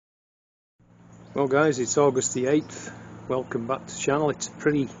Well guys, it's August the 8th. Welcome back to the channel. It's a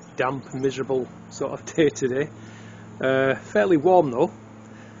pretty damp and miserable sort of day today. Fairly warm though.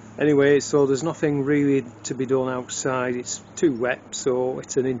 Anyway, so there's nothing really to be done outside. It's too wet, so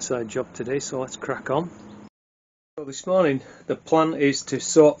it's an inside job today, so let's crack on. So this morning the plan is to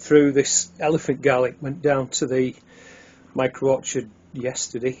sort through this elephant garlic. Went down to the micro orchard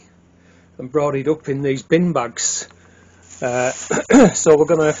yesterday and brought it up in these bin bags. So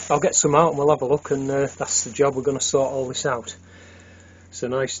I'll get some out and we'll have a look, and that's the job. We're going to sort all this out. It's a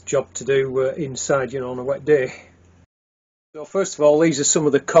nice job to do inside, on a wet day. So first of all, these are some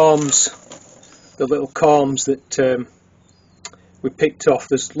of the corms, the little corms that we picked off.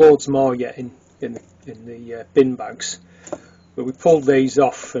 There's loads more yet in the bin bags, but we pulled these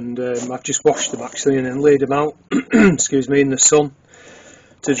off, and I've just washed them actually and then laid them out excuse me, in the sun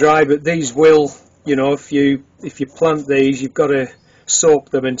to dry. But these will, if you plant these, you've got to soak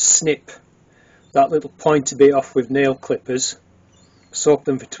them and snip that little pointy bit off with nail clippers. Soak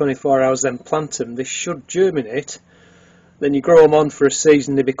them for 24 hours, then plant them. They should germinate. Then you grow them on for a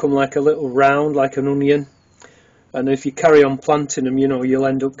season. They become like a little round, like an onion. And if you carry on planting them, you'll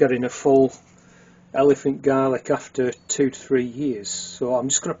end up getting a full elephant garlic after 2 to 3 years. So I'm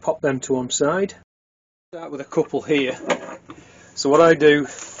just going to pop them to one side. Start with a couple here. So what I do,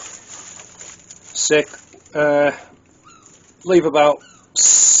 leave about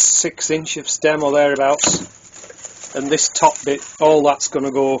 6 inch of stem or thereabouts, and this top bit, all this is going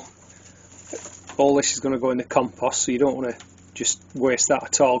to go in the compost, so you don't want to just waste that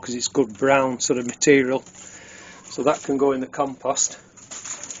at all because it's good brown sort of material, so that can go in the compost.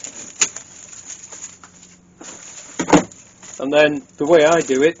 And then the way I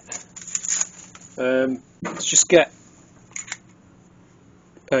do it, is just get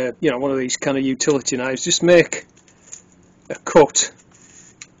one of these kind of utility knives, just make a cut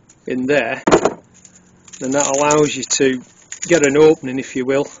in there, and that allows you to get an opening, if you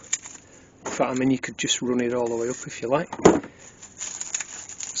will. In fact, you could just run it all the way up if you like.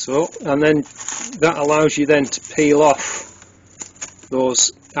 So, and then that allows you then to peel off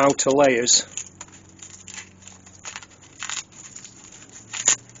those outer layers.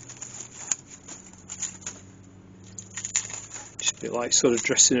 Just a bit like sort of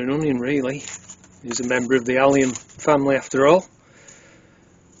dressing an onion, really. He's a member of the allium family after all.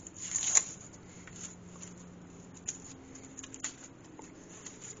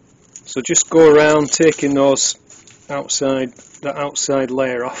 So just go around taking that outside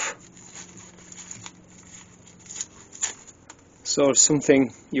layer off. So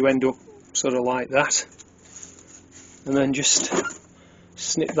something you end up sort of like that, and then just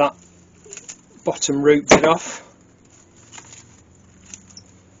snip that bottom root bit off.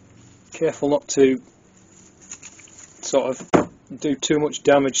 Careful not to sort of do too much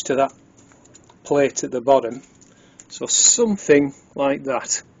damage to that plate at the bottom. So something like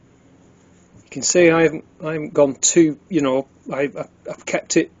that. You can see I haven't gone too, I've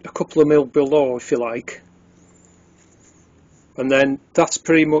kept it a couple of mil below, if you like. And then that's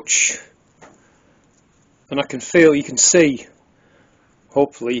pretty much, and you can see,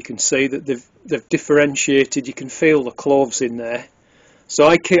 hopefully you can see that they've differentiated. You can feel the cloves in there. So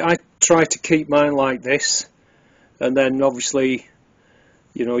I try to keep mine like this, and then obviously,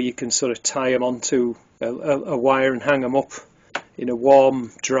 you can sort of tie them onto a wire and hang them up in a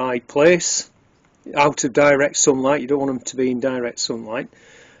warm, dry place, out of direct sunlight. You don't want them to be in direct sunlight.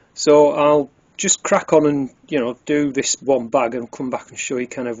 So I'll just crack on and do this one bag and come back and show you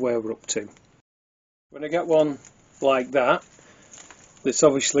kind of where we're up to. When I get one like that, that's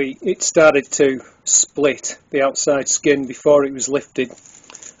obviously, it started to split the outside skin before it was lifted.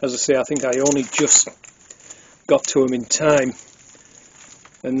 As I say, I think I only just got to them in time,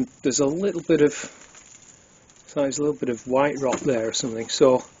 and there's a little bit of white rot there or something.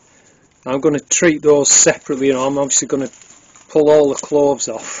 So I'm going to treat those separately. I'm obviously going to pull all the cloves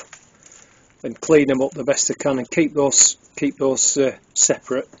off and clean them up the best I can, and keep those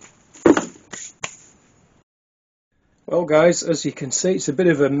separate. Well guys, as you can see, it's a bit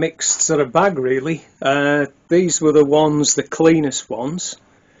of a mixed sort of bag really. These were the cleanest ones,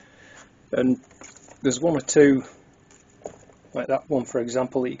 and there's one or two, like that one for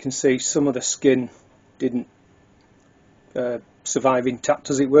example, that you can see some of the skin didn't survive intact,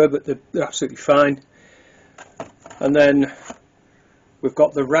 as it were, but they're absolutely fine. And then we've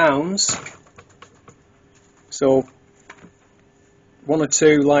got the rounds, so one or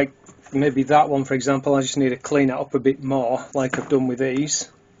two, like maybe that one for example, I just need to clean it up a bit more, like I've done with these,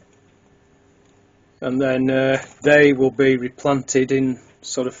 and then they will be replanted in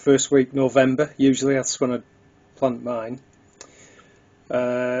sort of first week November. Usually that's when I plant mine.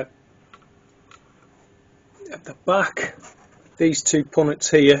 at the back, these two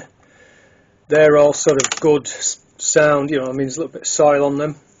punnets here, they're all sort of good sound, you know, I mean there's a little bit of soil on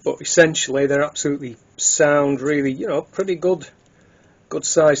them, but essentially they're absolutely sound, really, you know, pretty good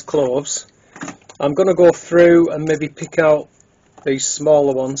sized cloves. I'm going to go through and maybe pick out these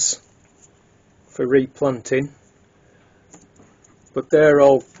smaller ones for replanting, but they're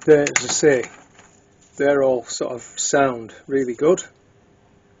all, as I say, they're all sort of sound, really good.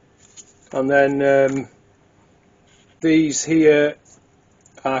 And then these here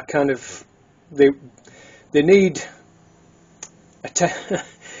are kind of, they need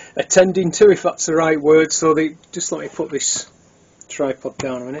attending to, if that's the right word. So they, just let me put this tripod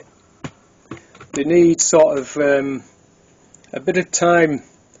down a minute. They need sort of a bit of time.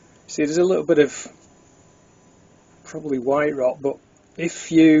 See, there's a little bit of probably white rot, but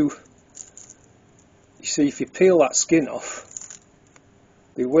if you see, if you peel that skin off,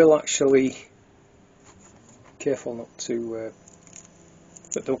 they will actually, careful not to,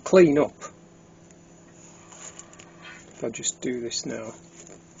 but they'll clean up. If I just do this now.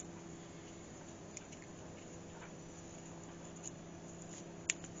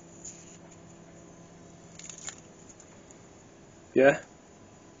 Yeah,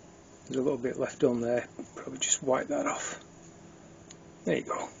 there's a little bit left on there, probably just wipe that off. There you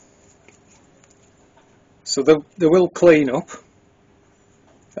go. So they will clean up,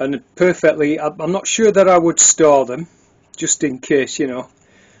 and perfectly, I'm not sure that I would store them, just in case, you know,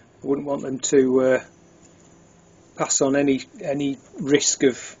 I wouldn't want them to pass on any risk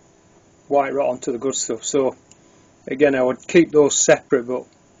of white rot onto the good stuff. So again, I would keep those separate, but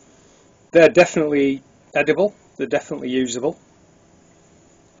they're definitely edible, they're definitely usable.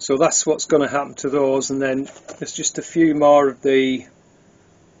 So that's what's going to happen to those, and then there's just a few more of the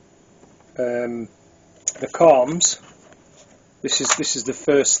corms. This is the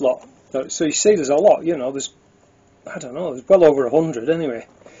first lot. So you see, there's a lot. You know, there's, I don't know, there's well over 100 anyway.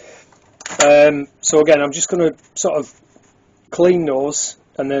 So again, I'm just going to sort of clean those,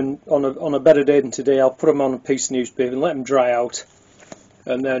 and then on a better day than today, I'll put them on a piece of newspaper and let them dry out,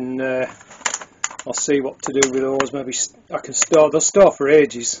 and then I'll see what to do with those. Maybe I can store. They'll store for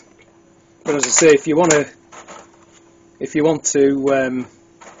ages. But as I say, if you want to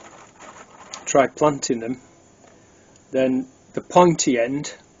try planting them, then the pointy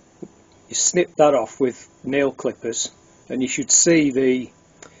end, you snip that off with nail clippers, and you should see the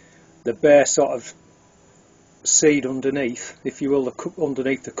bare sort of seed underneath, if you will,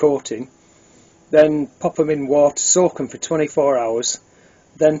 underneath the coating. Then pop them in water, soak them for 24 hours,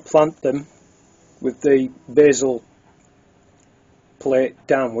 then plant them with the basal plate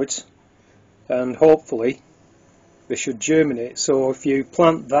downwards, and hopefully they should germinate. So if you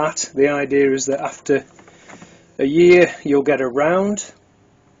plant that, the idea is that after a year you'll get a round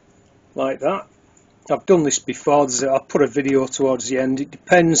like that. I've done this before, I'll put a video towards the end. It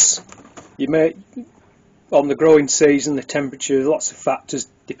depends, you may, on the growing season, the temperature, lots of factors,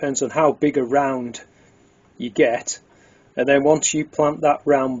 depends on how big a round you get. And then once you plant that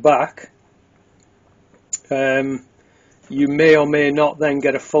round back, you may or may not then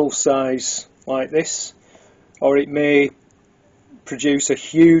get a full size like this, or it may produce a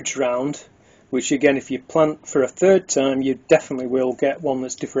huge round, which again, if you plant for a third time, you definitely will get one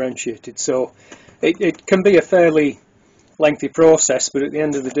that's differentiated. So it can be a fairly lengthy process, but at the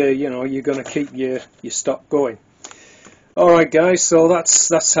end of the day, you know, you're going to keep your stock going. Alright guys, so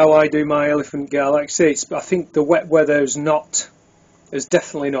that's how I do my elephant gar. Like I say, I think the wet weather has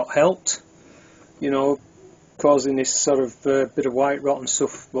definitely not helped, you know, causing this sort of bit of white rot and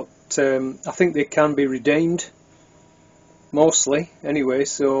stuff, but I think they can be redeemed, mostly anyway.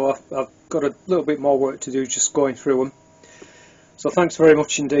 So I've got a little bit more work to do just going through them. So thanks very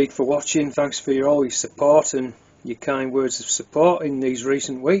much indeed for watching. Thanks for all your support and your kind words of support in these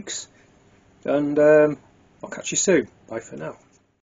recent weeks, and I'll catch you soon. Bye for now.